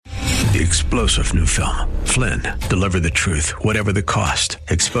the explosive new film, Flynn, deliver the truth, whatever the cost,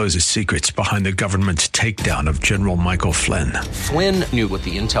 exposes secrets behind the government's takedown of General Michael Flynn. Flynn knew what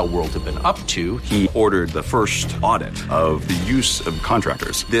the intel world had been up to. He ordered the first audit of the use of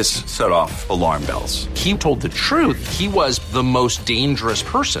contractors. This set off alarm bells. He told the truth. He was the most dangerous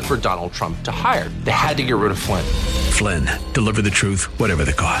person for Donald Trump to hire. They had to get rid of Flynn. Flynn, deliver the truth, whatever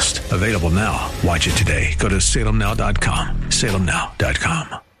the cost. Available now. Watch it today. Go to salemnow.com.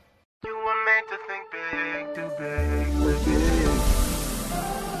 salemnow.com. You were made to think big, too big, big.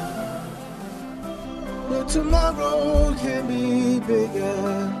 But tomorrow can be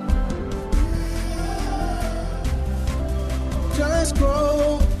bigger. Just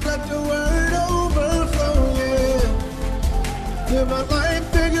grow, let the word overflow, yeah. Live a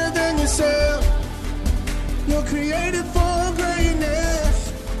life bigger than yourself. You're created for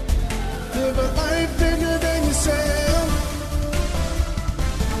greatness. Live a life bigger than yourself.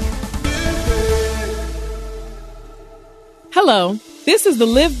 Hello, this is the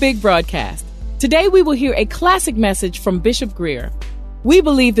Live Big broadcast. Today we will hear a classic message from Bishop Greer. We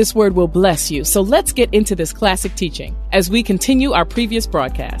believe this word will bless you, so let's get into this classic teaching as we continue our previous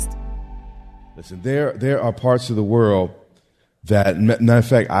broadcast. Listen, there are parts of the world that, matter of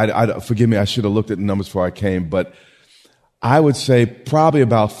fact, I forgive me, I should have looked at the numbers before I came, but I would say probably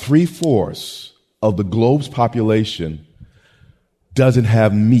about 3/4 of the globe's population doesn't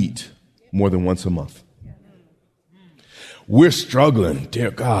have meat more than once a month. We're struggling.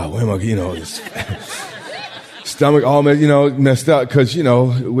 Dear God, where am I, this stomach all, messed up because,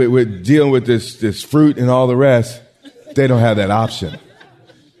 we're dealing with this fruit and all the rest. They don't have that option.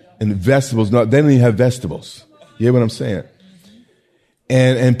 And the vegetables, they don't even have vegetables. You hear what I'm saying?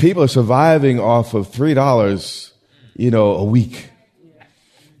 And people are surviving off of $3, a week.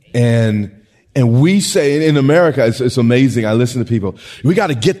 And we say in America, it's amazing. I listen to people, we got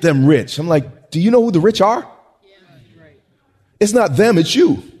to get them rich. I'm like, do you know who the rich are? It's not them, it's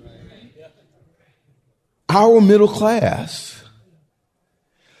you. Our middle class,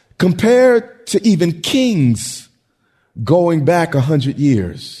 compared to even kings going back 100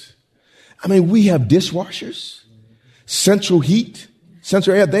 years. I mean, we have dishwashers, central heat,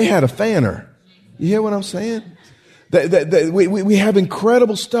 central air. They had a fanner. You hear what I'm saying? We have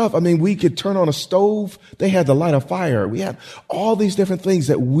incredible stuff. I mean, we could turn on a stove. They had to light a fire. We have all these different things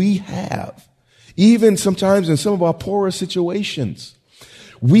that we have. Even sometimes in some of our poorer situations,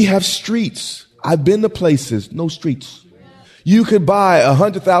 we have streets. I've been to places, no streets. You could buy a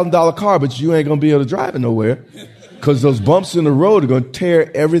 $100,000 car, but you ain't going to be able to drive it nowhere because those bumps in the road are going to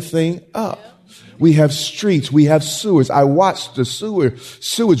tear everything up. We have streets. We have sewers. I watched the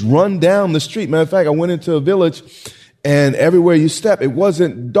sewage run down the street. Matter of fact, I went into a village and everywhere you step, it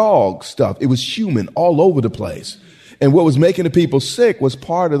wasn't dog stuff. It was human all over the place. And what was making the people sick was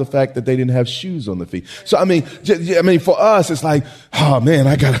part of the fact that they didn't have shoes on their feet. So, I mean, for us, it's like, oh man,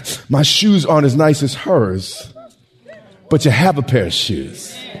 my shoes aren't as nice as hers, but you have a pair of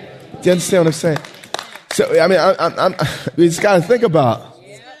shoes. Do you understand what I'm saying? So, I mean, we just got to think about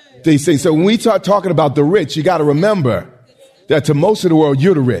these things. So when we start talking about the rich, you got to remember that to most of the world,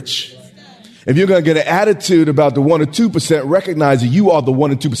 you're the rich. If you're going to get an attitude about the 1 or 2%, recognize that you are the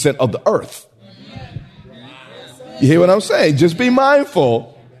 1 or 2% of the earth. You hear what I'm saying? Just be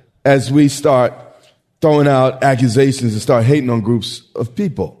mindful as we start throwing out accusations and start hating on groups of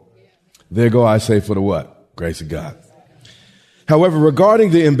people. There go I say for the what? Grace of God. However,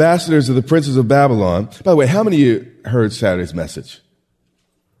 regarding the ambassadors of the princes of Babylon, by the way, how many of you heard Saturday's message?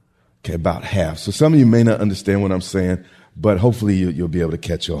 Okay, about half. So some of you may not understand what I'm saying, but hopefully you'll be able to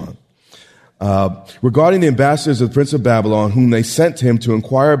catch on. Regarding the ambassadors of the prince of Babylon, whom they sent to him to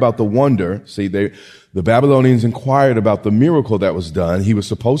inquire about the wonder. See, the Babylonians inquired about the miracle that was done. He was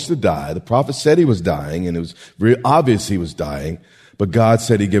supposed to die. The prophet said he was dying, and it was very obvious he was dying. But God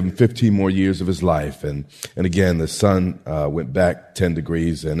said he'd give him 15 more years of his life. And again, the sun went back 10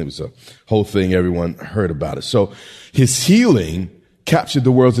 degrees, and it was a whole thing. Everyone heard about it. So his healing captured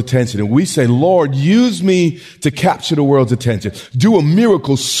the world's attention. And we say, Lord, use me to capture the world's attention. Do a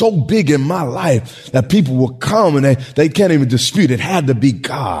miracle so big in my life that people will come and they can't even dispute it. Had to be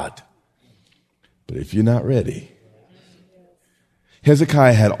God. But if you're not ready,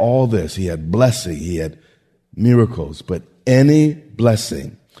 Hezekiah had all this. He had blessing. He had miracles. But any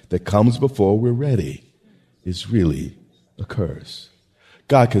blessing that comes before we're ready is really a curse.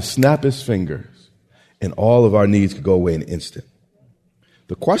 God could snap his fingers and all of our needs could go away in an instant.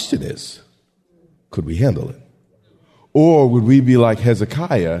 The question is, could we handle it? Or would we be like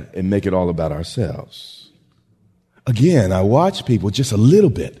Hezekiah and make it all about ourselves? Again, I watch people just a little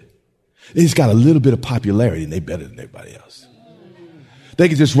bit. They just got a little bit of popularity and they're better than everybody else. They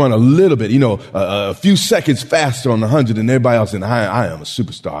could just run a little bit, a few seconds faster on the 100 than everybody else. And I am a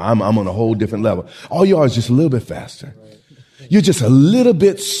superstar. I'm on a whole different level. All you are is just a little bit faster. You're just a little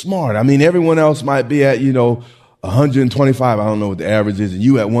bit smart. I mean, everyone else might be at, 125. I don't know what the average is. And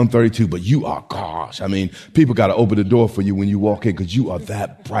you at 132, but you are, gosh. I mean, people got to open the door for you when you walk in because you are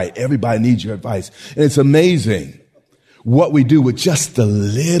that bright. Everybody needs your advice. And it's amazing what we do with just the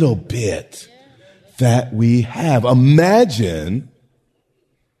little bit that we have. Imagine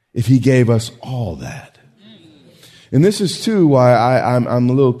if he gave us all that. And this is too why I'm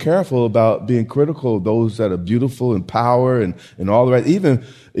a little careful about being critical of those that are beautiful and power and all the right. Even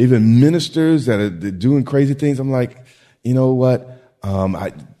ministers that are doing crazy things. I'm like, you know what?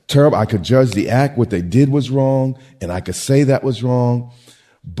 Terrible. I could judge the act. What they did was wrong, and I could say that was wrong.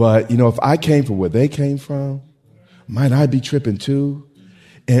 But if I came from where they came from, might I be tripping too?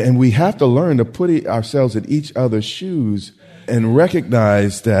 And we have to learn to put ourselves in each other's shoes and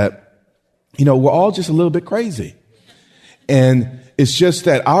recognize that, we're all just a little bit crazy. And it's just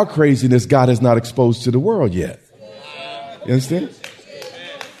that our craziness God has not exposed to the world yet. You understand?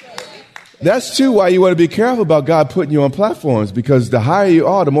 That's too why you want to be careful about God putting you on platforms, because the higher you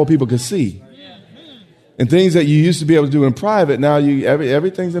are, the more people can see. And things that you used to be able to do in private, now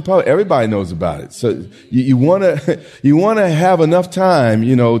everything's in public. Everybody knows about it. So you want to have enough time,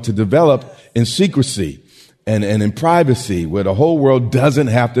 to develop in secrecy and in privacy where the whole world doesn't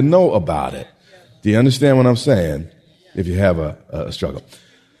have to know about it. Do you understand what I'm saying? If you have a struggle.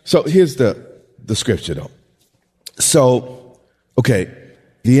 So here's the scripture though. So, okay,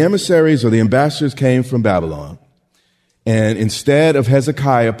 the emissaries or the ambassadors came from Babylon. And instead of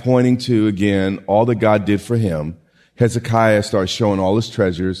Hezekiah pointing to, again, all that God did for him, Hezekiah starts showing all his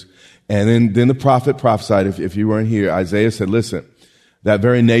treasures. And then the prophet prophesied, if you weren't here, Isaiah said, listen, that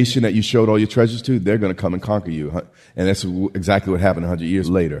very nation that you showed all your treasures to, they're going to come and conquer you. And that's exactly what happened 100 years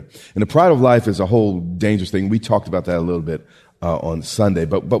later. And the pride of life is a whole dangerous thing. We talked about that a little bit on Sunday.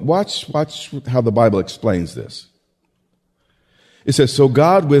 But watch how the Bible explains this. It says, so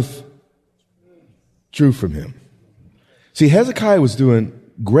God withdrew from him. See, Hezekiah was doing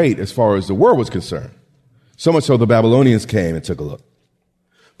great as far as the world was concerned. So much so the Babylonians came and took a look.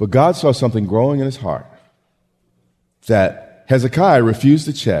 But God saw something growing in his heart that Hezekiah refused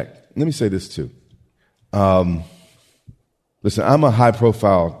to check. Let me say this too. Listen, I'm a high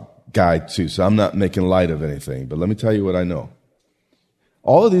profile guy too, so I'm not making light of anything. But let me tell you what I know.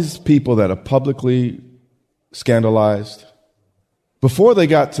 All of these people that are publicly scandalized, before they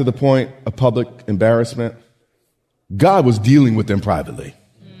got to the point of public embarrassment, God was dealing with them privately.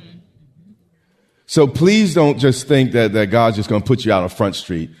 So please don't just think that God's just going to put you out on Front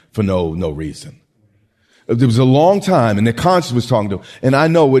Street for no reason. There was a long time, and their conscience was talking to them. And I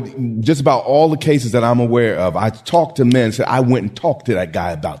know with just about all the cases that I'm aware of, I talked to men and said, I went and talked to that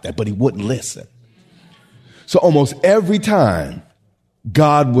guy about that, but he wouldn't listen. So almost every time,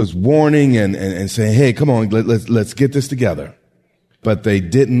 God was warning and saying, hey, come on, let's get this together. But they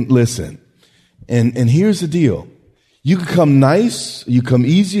didn't listen. And here's the deal. You can come nice, you come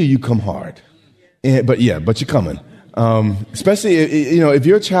easy, or you come hard. But you're coming. Especially, if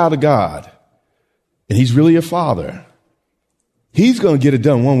you're a child of God and he's really your father, he's going to get it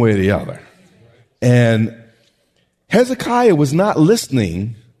done one way or the other. And Hezekiah was not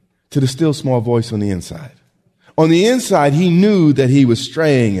listening to the still small voice on the inside. On the inside, he knew that he was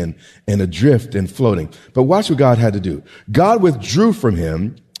straying and adrift and floating. But watch what God had to do. God withdrew from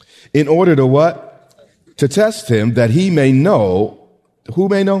him in order to what? To test him, that he may know. Who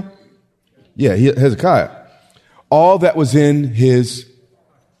may know? Yeah, Hezekiah. All that was in his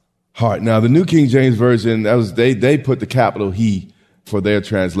heart. Now, the New King James Version, they put the capital he for their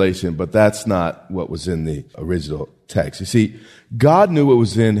translation, but that's not what was in the original text. You see, God knew what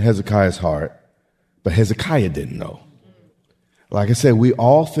was in Hezekiah's heart, but Hezekiah didn't know. Like I said, we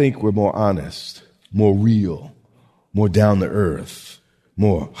all think we're more honest, more real, more down to earth,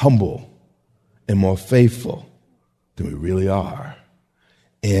 more humble, and more faithful than we really are.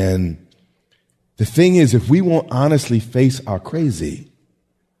 And the thing is, if we won't honestly face our crazy,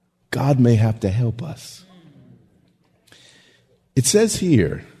 God may have to help us. It says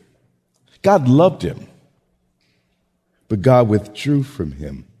here, God loved him, but God withdrew from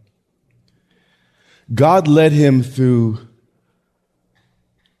him. God led him through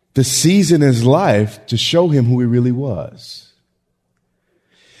the season in his life to show him who he really was.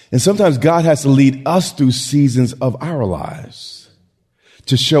 And sometimes God has to lead us through seasons of our lives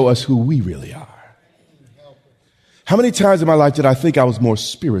to show us who we really are. How many times in my life did I think I was more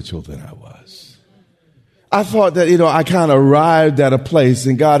spiritual than I was? I thought that, I kind of arrived at a place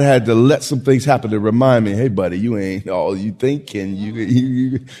and God had to let some things happen to remind me, hey, buddy, you ain't all you think, and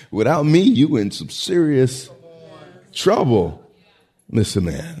you without me, you in some serious trouble. Listen,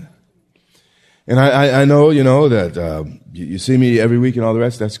 man. And I know, that you see me every week and all the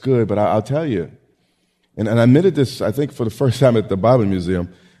rest. That's good. But I'll tell you, and I admitted this, I think, for the first time at the Bible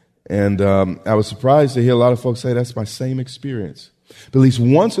Museum. And I was surprised to hear a lot of folks say that's my same experience. But at least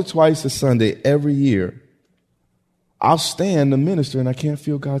once or twice a Sunday every year, I'll stand and minister and I can't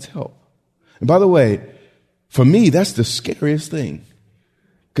feel God's help. And by the way, for me, that's the scariest thing.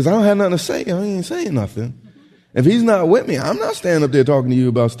 Because I don't have nothing to say. I ain't saying nothing. If he's not with me, I'm not standing up there talking to you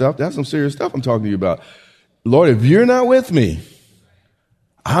about stuff. That's some serious stuff I'm talking to you about. Lord, if you're not with me,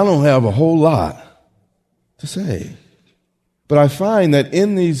 I don't have a whole lot to say. But I find that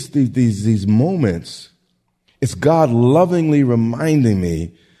in these moments, it's God lovingly reminding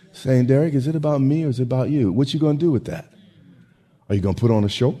me, saying, Derek, is it about me or is it about you? What you going to do with that? Are you going to put on a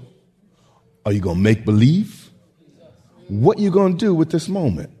show? Are you going to make believe? What you going to do with this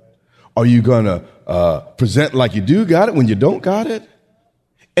moment? Are you going to present like you do got it when you don't got it?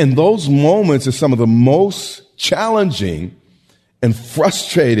 And those moments are some of the most challenging and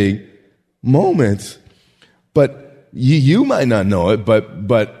frustrating moments. But you might not know it,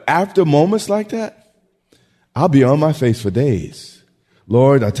 but after moments like that, I'll be on my face for days.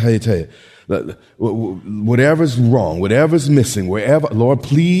 Lord, I tell you, whatever's wrong, whatever's missing, wherever, Lord,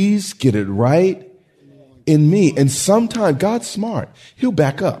 please get it right in me. And sometimes God's smart. He'll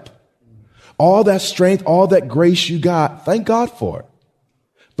back up. All that strength, all that grace you got, thank God for it.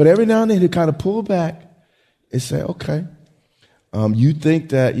 But every now and then he'll kind of pull back and say, okay, you think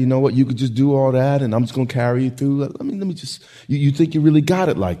that, you know what, you could just do all that and I'm just going to carry you through. Let me just, you think you really got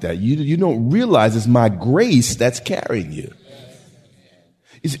it like that. You don't realize it's my grace that's carrying you.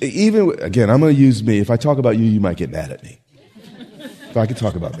 Even, again, I'm going to use me. If I talk about you, you might get mad at me. If I could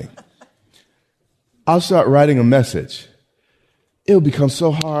talk about me. I'll start writing a message. It'll become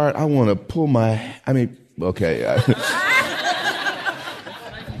so hard, I want to pull okay.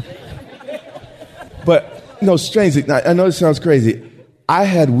 But, strangely, I know it sounds crazy. I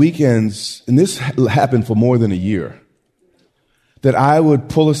had weekends, and this happened for more than a year, that I would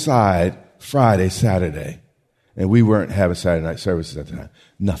pull aside Friday, Saturday, and we weren't having Saturday night services at the time.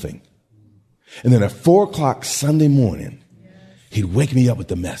 Nothing. And then at 4:00 Sunday morning, he'd wake me up with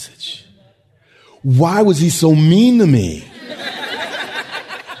the message. Why was he so mean to me?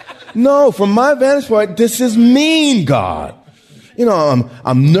 No, from my vantage point, this is mean, God.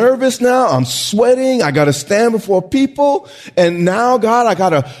 I'm nervous now. I'm sweating. I got to stand before people. And now, God, I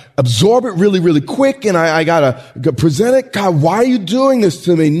got to absorb it really, really quick. And I got to present it. God, why are you doing this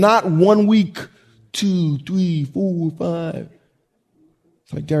to me? Not 1 week, 2, 3, 4, 5.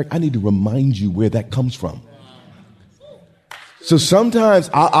 It's like, Derek, I need to remind you where that comes from. So sometimes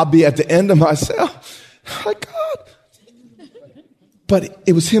I'll be at the end of myself. Like, God. But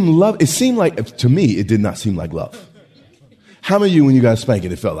it was him love. It seemed like, to me, it did not seem like love. How many of you, when you got spanked,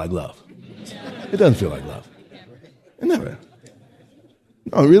 it felt like love? It doesn't feel like love. It never.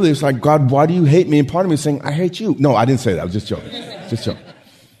 No, really, it's like, God, why do you hate me? And part of me is saying, I hate you. No, I didn't say that. I was just joking. Just joking.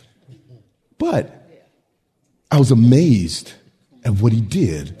 But I was amazed at what he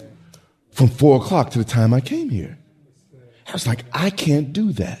did from 4:00 to the time I came here. I was like, I can't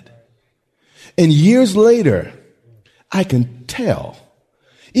do that. And years later, I can tell.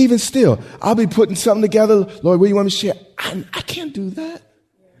 Even still, I'll be putting something together. Lord, what do you want me to share? I can't do that.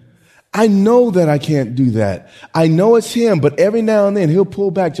 I know that I can't do that. I know it's him, but every now and then he'll pull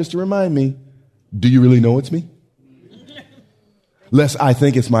back just to remind me, do you really know it's me? Lest I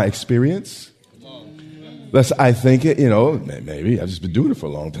think it's my experience. Lest I think it, maybe I've just been doing it for a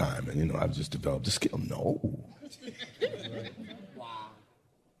long time and, I've just developed a skill. No.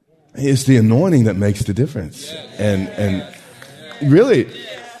 It's the anointing that makes the difference. And really,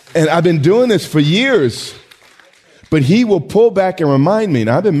 and I've been doing this for years, but he will pull back and remind me.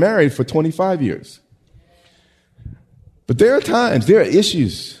 Now, I've been married for 25 years. But there are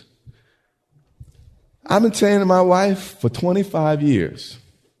issues. I've been saying to my wife for 25 years,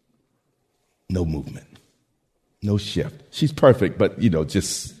 no movement, no shift. She's perfect, but,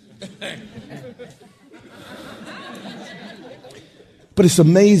 just. But it's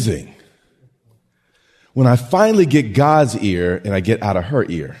amazing when I finally get God's ear and I get out of her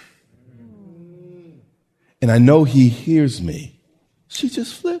ear. And I know he hears me. She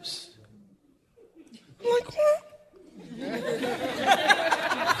just flips. I'm like, what?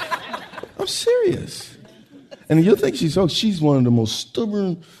 I'm serious. And you'll think she's one of the most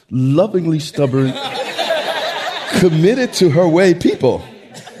stubborn, lovingly stubborn, committed to her way people.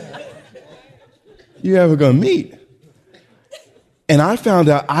 you ever going to meet. And I found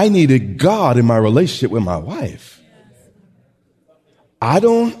out I needed God in my relationship with my wife.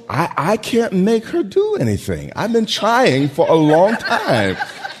 I can't make her do anything. I've been trying for a long time.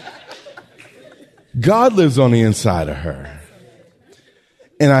 God lives on the inside of her.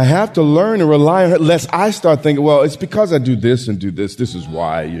 And I have to learn to rely on her, lest I start thinking, well, it's because I do this and do this. This is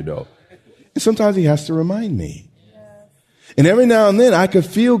why, you know. And sometimes he has to remind me. And every now and then I could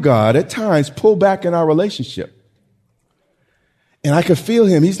feel God at times pull back in our relationship. And I could feel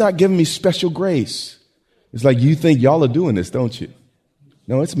him. He's not giving me special grace. It's like, you think y'all are doing this, don't you?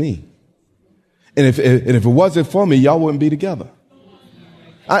 No, it's me. And if it wasn't for me, y'all wouldn't be together.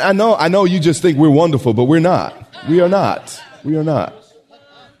 I know you just think we're wonderful, but we're not. We are not. We are not.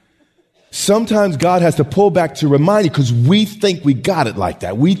 Sometimes God has to pull back to remind you because we think we got it like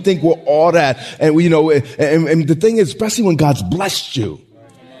that. We think we're all that. And we, you know, and the thing is, especially when God's blessed you.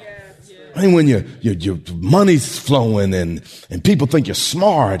 I mean, when your money's flowing and people think you're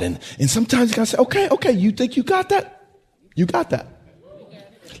smart and sometimes you gotta say, okay, you think you got that? You got that.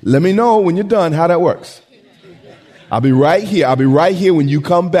 Let me know when you're done how that works. I'll be right here. I'll be right here when you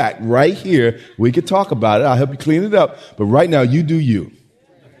come back. Right here. We can talk about it. I'll help you clean it up. But right now, you do you.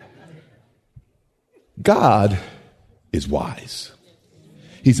 God is wise.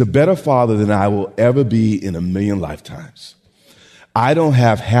 He's a better father than I will ever be in a million lifetimes. I don't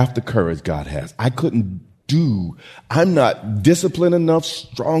have half the courage God has. I'm not disciplined enough,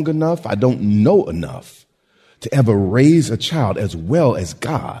 strong enough. I don't know enough to ever raise a child as well as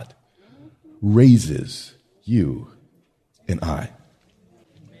God raises you and I.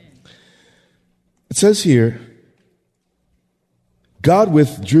 It says here, God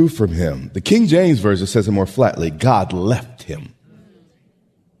withdrew from him. The King James Version says it more flatly, God left him.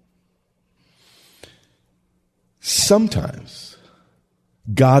 Sometimes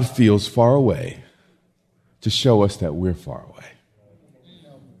God feels far away to show us that we're far away.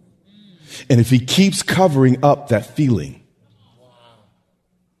 And if he keeps covering up that feeling,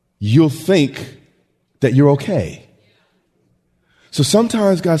 you'll think that you're okay. So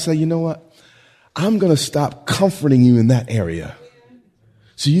sometimes God say, you know what? I'm going to stop comforting you in that area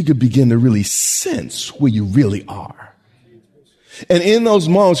so you could begin to really sense where you really are. And in those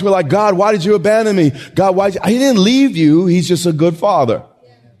moments, we're like, God, why did you abandon me? God, he didn't leave you. He's just a good father.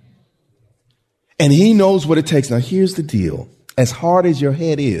 And he knows what it takes. Now, here's the deal. As hard as your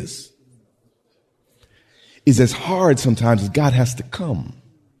head is as hard sometimes as God has to come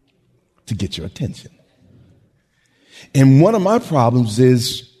to get your attention. And one of my problems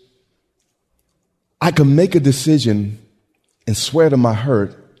is I can make a decision and swear to my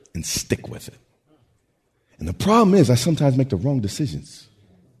hurt and stick with it. And the problem is I sometimes make the wrong decisions.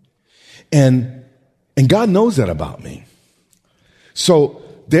 And God knows that about me. So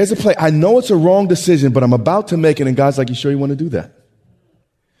there's a place, I know it's a wrong decision, but I'm about to make it, and God's like, you sure you want to do that?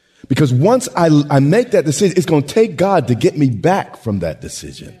 Because once I make that decision, it's going to take God to get me back from that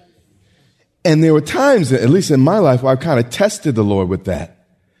decision. And there were times, at least in my life, where I kind of tested the Lord with that.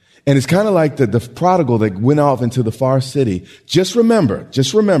 And it's kind of like the prodigal that went off into the far city. Just remember,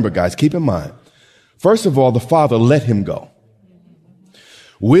 guys, keep in mind. First of all, the father let him go.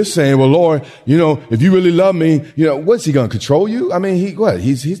 We're saying, well, Lord, if you really love me, what's he going to control you? I mean,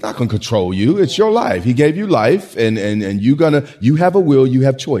 he's not going to control you. It's your life. He gave you life and you have a will, you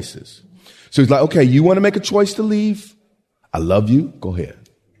have choices. So he's like, okay, you want to make a choice to leave? I love you. Go ahead.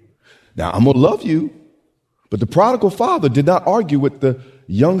 Now I'm going to love you. But the prodigal father did not argue with the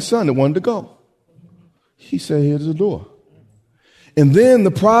young son that wanted to go. He said, here's the door. And then the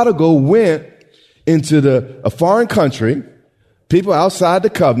prodigal went into a foreign country, people outside the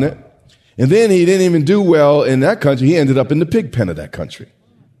covenant, and then he didn't even do well in that country. He ended up in the pig pen of that country.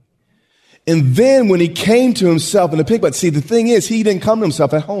 And then when he came to himself in the pig pen, see, the thing is, he didn't come to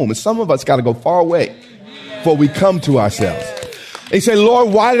himself at home. And some of us got to go far away before we come to ourselves. And he said,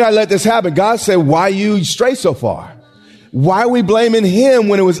 Lord, why did I let this happen? God said, why you stray so far? Why are we blaming him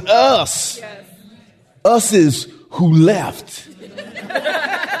when it was us? Yes. Us is who left.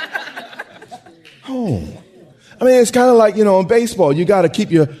 Home. I mean, it's kind of like, in baseball, you got to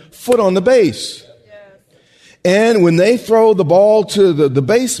keep your foot on the base. Yes. And when they throw the ball to the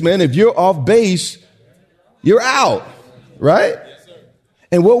baseman, if you're off base, you're out, right? Yes, sir.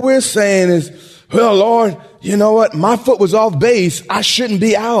 And what we're saying is, well, Lord, you know what? My foot was off base. I shouldn't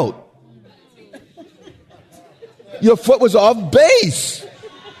be out. Your foot was off base.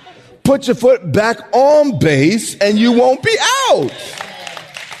 Put your foot back on base and you won't be out.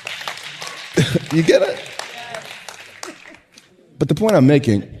 You get it? But the point I'm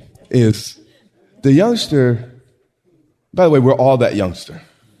making is the youngster, by the way, we're all that youngster.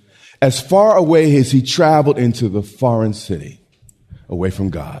 as far away as he traveled into the foreign city, away from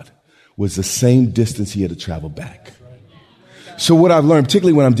God, was the same distance he had to travel back. So what I've learned,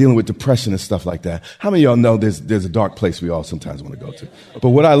 particularly when I'm dealing with depression and stuff like that, how many of y'all know there's a dark place we all sometimes want to go to? But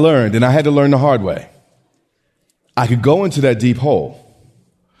what I learned, and I had to learn the hard way, I could go into that deep hole.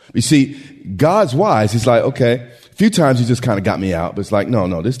 You see, God's wise. He's like, okay, a few times he just kind of got me out, but it's like,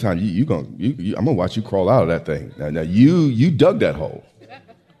 no, this time I'm going to watch you crawl out of that thing. Now you dug that hole.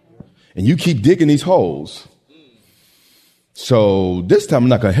 And you keep digging these holes. So this time I'm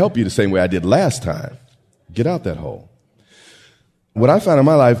not going to help you the same way I did last time. Get out that hole. What I found in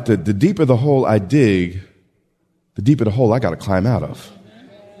my life, the deeper the hole I dig, the deeper the hole I got to climb out of.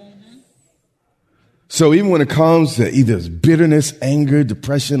 So even when it comes to either bitterness, anger,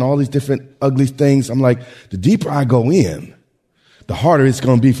 depression, all these different ugly things, I'm like, the deeper I go in, the harder it's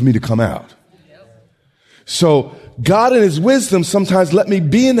going to be for me to come out. So God in his wisdom sometimes let me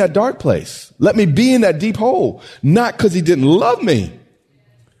be in that dark place. Let me be in that deep hole. Not because he didn't love me,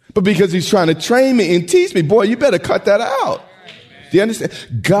 but because he's trying to train me and teach me. Boy, you better cut that out. Do you understand?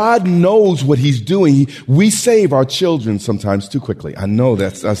 God knows what he's doing. We save our children sometimes too quickly. I know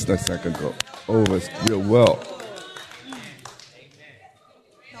that's not going to go over real well.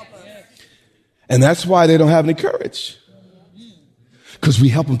 And that's why they don't have any courage. Because we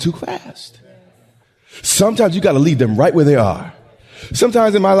help them too fast. Sometimes you got to leave them right where they are.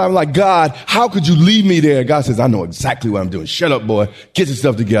 Sometimes in my life, I'm like, God, how could you leave me there? God says, I know exactly what I'm doing. Shut up, boy. Get your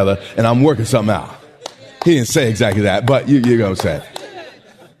stuff together, and I'm working something out. He didn't say exactly that, but you know what I'm saying.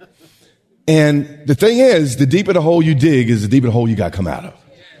 And the thing is, the deeper the hole you dig is the deeper the hole you got to come out of.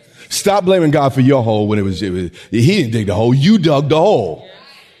 Stop blaming God for your hole when it was he didn't dig the hole. You dug the hole.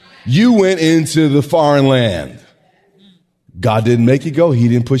 You went into the foreign land. God didn't make you go. He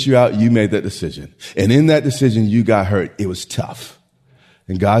didn't push you out. You made that decision. And in that decision, you got hurt. It was tough.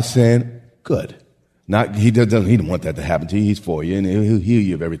 And God's saying, good. He didn't want that to happen to you. He's for you, and he'll heal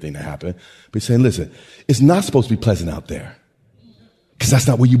you of everything that happened. But he's saying, listen, it's not supposed to be pleasant out there, because that's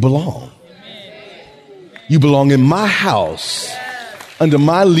not where you belong. You belong in my house, under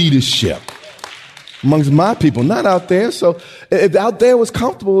my leadership, amongst my people, not out there. So if out there was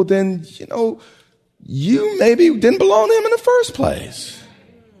comfortable, then, you maybe didn't belong to him in the first place.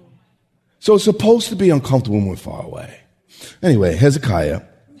 So it's supposed to be uncomfortable when we're far away. Anyway, Hezekiah,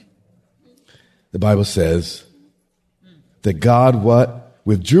 the Bible says that God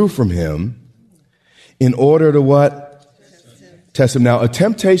withdrew from him in order to what? Test him. Now, a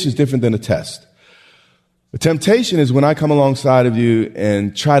temptation is different than a test. A temptation is when I come alongside of you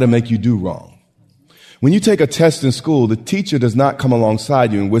and try to make you do wrong. When you take a test in school, the teacher does not come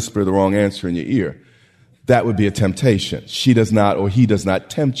alongside you and whisper the wrong answer in your ear. That would be a temptation. She does not, or he does not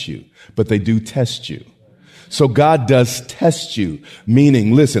tempt you, but they do test you. So God does test you,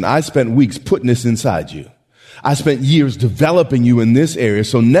 meaning, listen, I spent weeks putting this inside you. I spent years developing you in this area.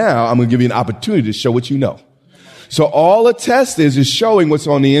 So now I'm going to give you an opportunity to show what you know. So all a test is showing what's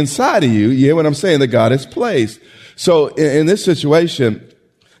on the inside of you. You hear what I'm saying? That God has placed. So in this situation,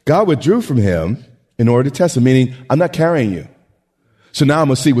 God withdrew from him in order to test him, meaning I'm not carrying you. So now I'm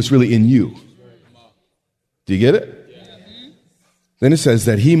going to see what's really in you. Do you get it? Yeah. Then it says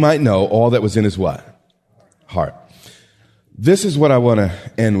that he might know all that was in his what? Heart. This is what I want to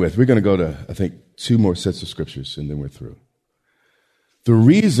end with. We're going to go to, I think, 2 more sets of scriptures, and then we're through. The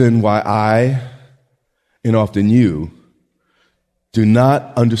reason why I, and often you, do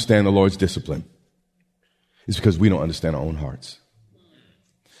not understand the Lord's discipline is because we don't understand our own hearts.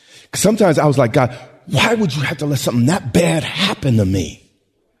 Sometimes I was like, God, why would you have to let something that bad happen to me?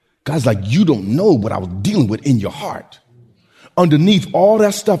 God's like, you don't know what I was dealing with in your heart. Underneath all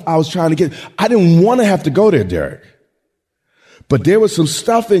that stuff I was trying to get, I didn't want to have to go there, Derek. But there was some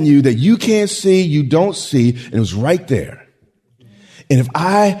stuff in you that you can't see, you don't see, and it was right there. And if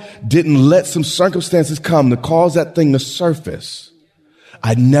I didn't let some circumstances come to cause that thing to surface,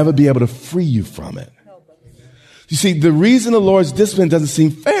 I'd never be able to free you from it. You see, the reason the Lord's discipline doesn't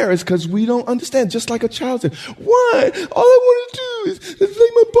seem fair is because we don't understand, just like a child said, why? All I want to do is play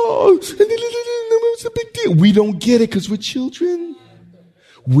my ball. It's a big deal. We don't get it because we're children.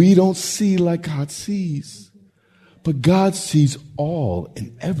 We don't see like God sees. But God sees all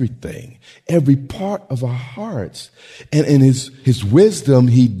and everything, every part of our hearts. And in his wisdom,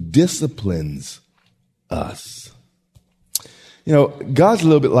 he disciplines us. God's a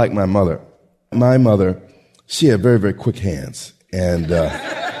little bit like my mother. My mother, she had very, very quick hands. And,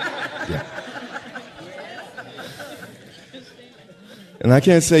 yeah. And I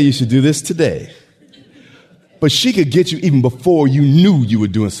can't say you should do this today. But she could get you even before you knew you were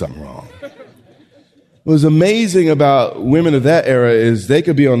doing something wrong. What was amazing about women of that era is they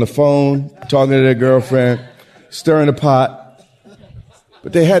could be on the phone talking to their girlfriend, stirring a pot,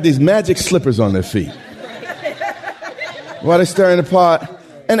 but they had these magic slippers on their feet while they're stirring the pot.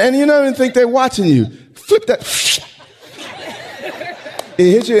 And you don't even think they're watching you. Flip that.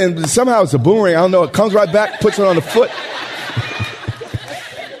 It hits you, and somehow it's a boomerang. I don't know. It comes right back, puts it on the foot.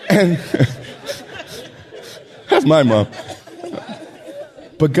 And that's my mom.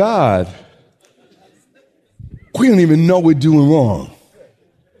 But God, we don't even know we're doing wrong.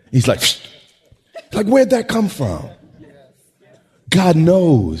 He's like, where'd that come from? God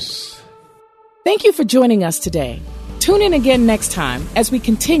knows. Thank you for joining us today. Tune in again next time as we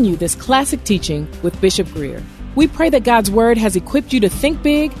continue this classic teaching with Bishop Greer. We pray that God's Word has equipped you to think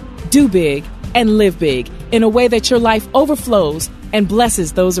big, do big, and live big in a way that your life overflows and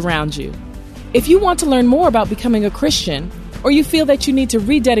blesses those around you. If you want to learn more about becoming a Christian, or you feel that you need to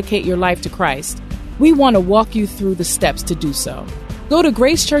rededicate your life to Christ, we want to walk you through the steps to do so. Go to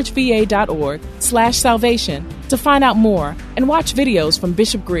gracechurchva.org/salvation to find out more and watch videos from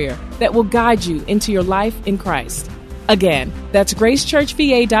Bishop Greer that will guide you into your life in Christ. Again, that's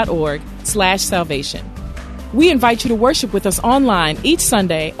gracechurchva.org/salvation. We invite you to worship with us online each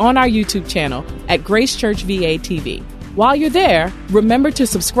Sunday on our YouTube channel at Grace Church VA TV. While you're there, remember to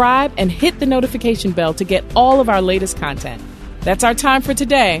subscribe and hit the notification bell to get all of our latest content. That's our time for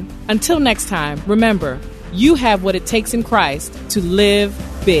today. Until next time, remember, you have what it takes in Christ to live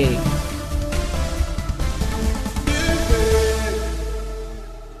big.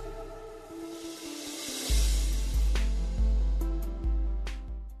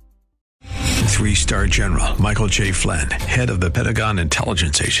 Three-star General Michael J. Flynn, head of the Pentagon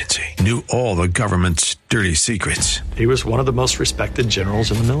Intelligence Agency, knew all the government's dirty secrets. He was one of the most respected generals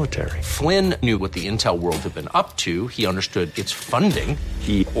in the military. Flynn knew what the intel world had been up to. He understood its funding.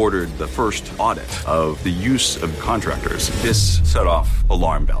 He ordered the first audit of the use of contractors. This set off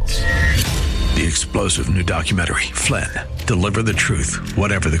alarm bells. The explosive new documentary, Flynn, Deliver the Truth,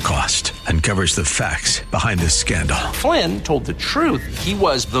 Whatever the Cost, uncovers the facts behind this scandal. Flynn told the truth. He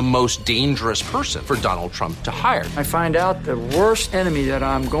was the most dangerous person for Donald Trump to hire. I find out the worst enemy that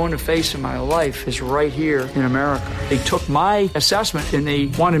I'm going to face in my life is right here in America. They took my assessment and they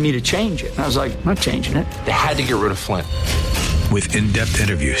wanted me to change it. And I was like, I'm not changing it. They had to get rid of Flynn. With in-depth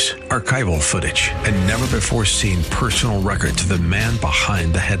interviews, archival footage, and never-before-seen personal records of the man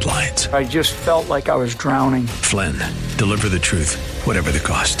behind the headlines. I just felt like I was drowning. Flynn, Deliver the Truth, Whatever the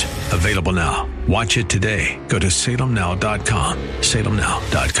Cost. Available now. Watch it today. Go to salemnow.com.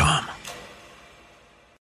 salemnow.com.